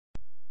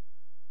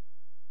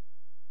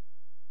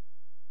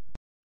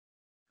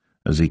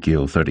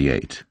Ezekiel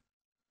 38.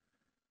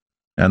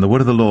 And the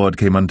word of the Lord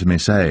came unto me,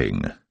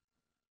 saying,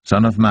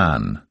 Son of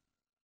man,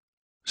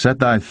 set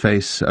thy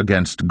face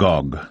against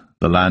Gog,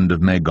 the land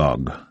of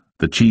Magog,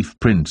 the chief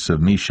prince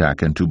of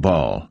Meshach and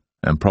Tubal,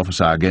 and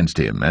prophesy against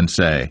him, and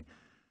say,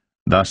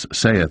 Thus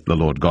saith the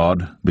Lord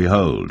God,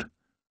 Behold,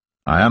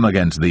 I am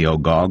against thee, O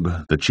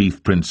Gog, the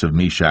chief prince of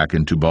Meshach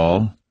and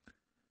Tubal,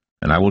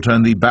 and I will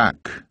turn thee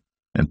back,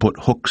 and put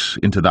hooks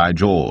into thy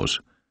jaws,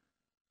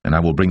 and I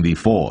will bring thee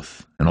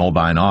forth, and all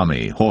thine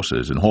army,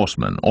 horses and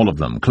horsemen, all of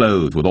them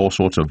clothed with all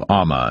sorts of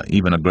armor,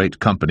 even a great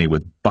company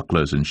with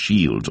bucklers and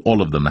shields,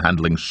 all of them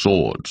handling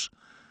swords,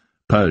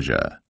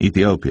 Persia,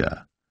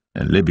 Ethiopia,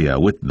 and Libya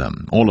with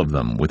them, all of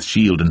them with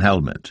shield and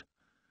helmet,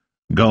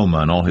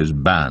 Gomer and all his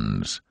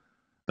bands,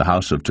 the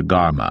house of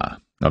Togarmah,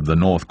 of the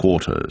north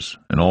quarters,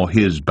 and all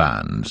his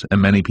bands,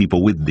 and many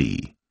people with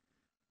thee.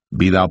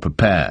 Be thou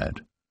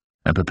prepared,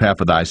 and prepare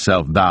for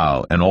thyself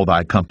thou and all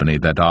thy company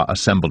that are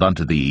assembled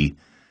unto thee,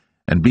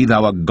 and be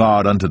thou a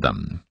guard unto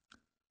them.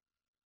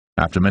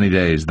 After many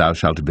days thou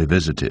shalt be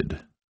visited.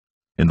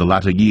 In the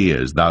latter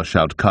years thou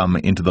shalt come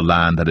into the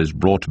land that is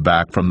brought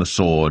back from the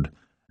sword,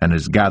 and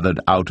is gathered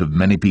out of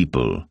many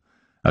people,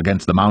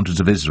 against the mountains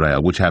of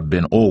Israel, which have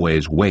been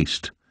always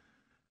waste.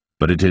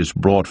 But it is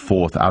brought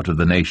forth out of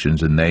the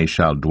nations, and they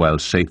shall dwell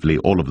safely,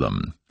 all of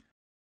them.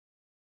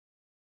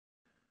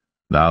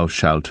 Thou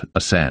shalt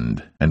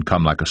ascend, and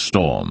come like a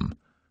storm.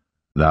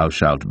 Thou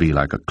shalt be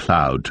like a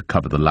cloud to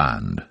cover the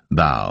land,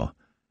 thou,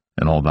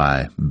 and all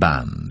thy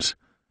bands,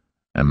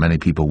 and many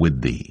people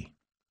with thee.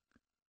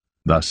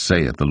 Thus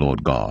saith the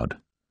Lord God,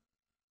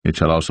 It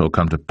shall also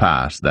come to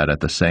pass that at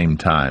the same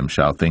time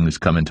shall things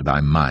come into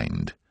thy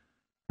mind,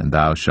 and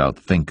thou shalt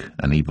think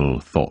an evil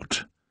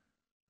thought.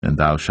 And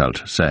thou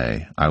shalt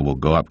say, I will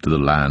go up to the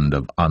land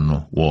of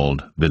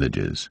unwalled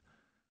villages.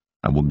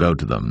 I will go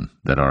to them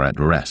that are at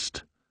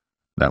rest,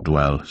 that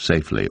dwell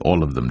safely,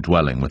 all of them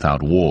dwelling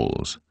without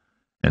walls,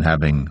 and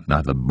having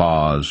neither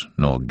bars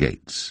nor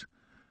gates,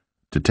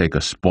 to take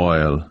a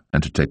spoil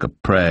and to take a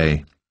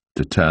prey,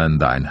 to turn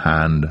thine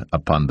hand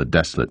upon the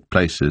desolate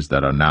places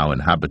that are now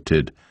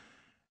inhabited,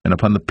 and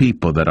upon the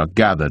people that are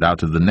gathered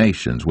out of the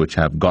nations which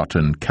have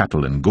gotten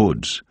cattle and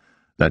goods,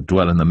 that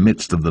dwell in the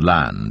midst of the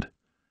land,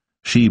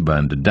 Sheba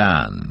and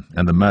Dedan,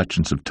 and the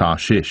merchants of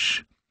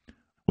Tarshish,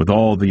 with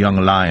all the young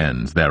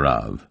lions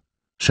thereof,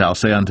 shall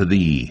say unto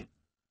thee,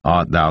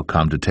 Art thou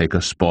come to take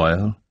a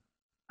spoil?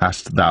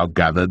 Hast thou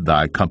gathered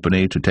thy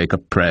company to take a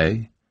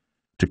prey,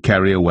 to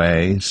carry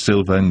away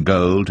silver and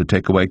gold, to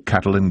take away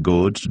cattle and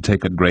goods, to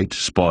take a great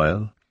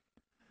spoil?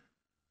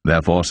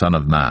 Therefore, Son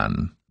of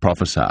man,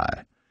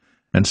 prophesy,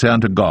 and say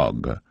unto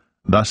Gog,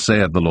 Thus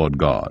saith the Lord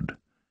God,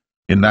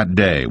 In that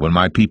day when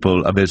my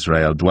people of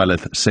Israel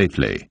dwelleth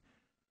safely,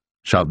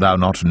 shalt thou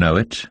not know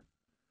it?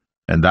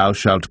 And thou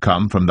shalt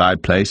come from thy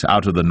place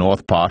out of the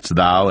north parts,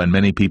 thou and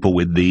many people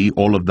with thee,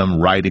 all of them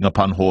riding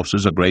upon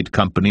horses, a great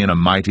company and a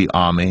mighty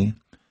army.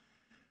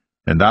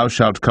 And thou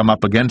shalt come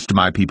up against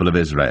my people of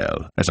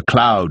Israel, as a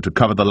cloud to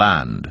cover the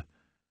land.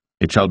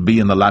 It shall be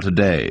in the latter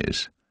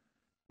days.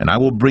 And I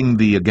will bring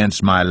thee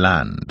against my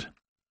land,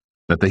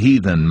 that the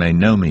heathen may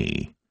know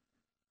me,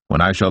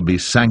 when I shall be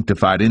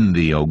sanctified in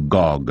thee, O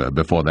Gog,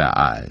 before their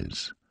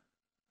eyes.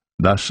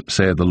 Thus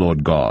saith the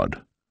Lord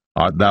God,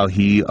 Art thou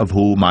he of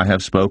whom I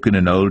have spoken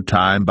in old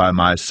time by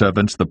my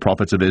servants the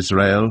prophets of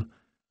Israel,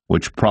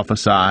 which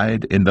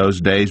prophesied in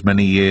those days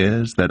many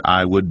years that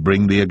I would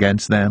bring thee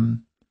against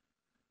them?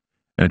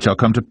 And it shall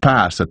come to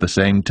pass at the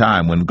same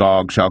time when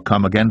Gog shall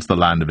come against the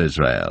land of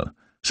Israel,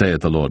 saith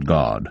the Lord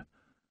God,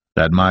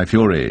 that my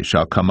fury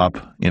shall come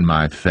up in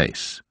my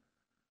face.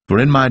 For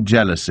in my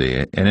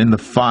jealousy and in the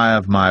fire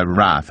of my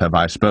wrath have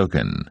I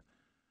spoken.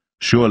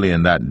 Surely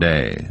in that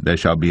day there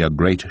shall be a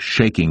great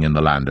shaking in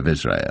the land of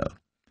Israel,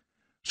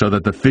 so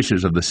that the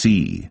fishes of the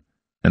sea,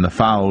 and the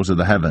fowls of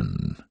the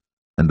heaven,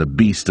 and the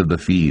beast of the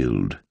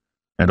field,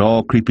 and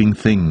all creeping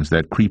things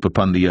that creep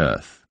upon the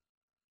earth,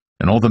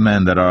 and all the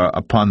men that are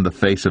upon the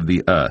face of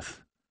the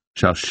earth,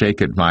 shall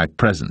shake at my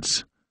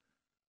presence,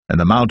 and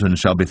the mountains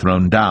shall be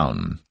thrown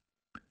down,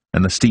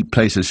 and the steep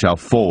places shall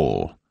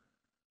fall,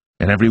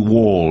 and every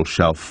wall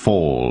shall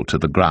fall to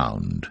the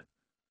ground.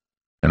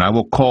 And I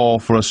will call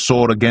for a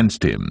sword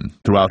against him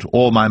throughout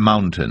all my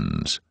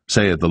mountains,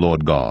 saith the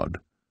Lord God.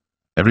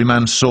 Every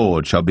man's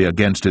sword shall be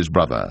against his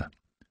brother,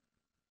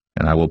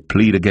 and I will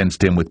plead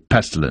against him with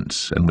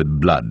pestilence and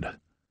with blood,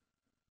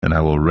 and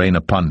I will rain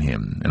upon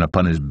him, and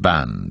upon his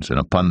bands, and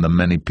upon the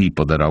many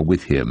people that are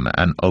with him,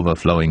 an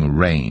overflowing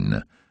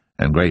rain,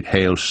 and great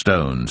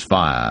hailstones,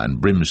 fire,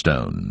 and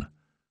brimstone.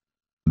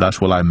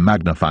 Thus will I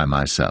magnify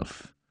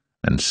myself,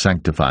 and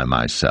sanctify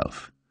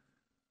myself,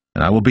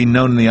 and I will be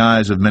known in the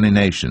eyes of many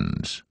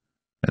nations,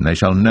 and they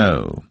shall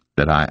know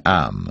that I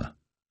am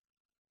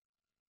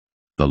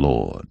the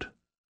Lord.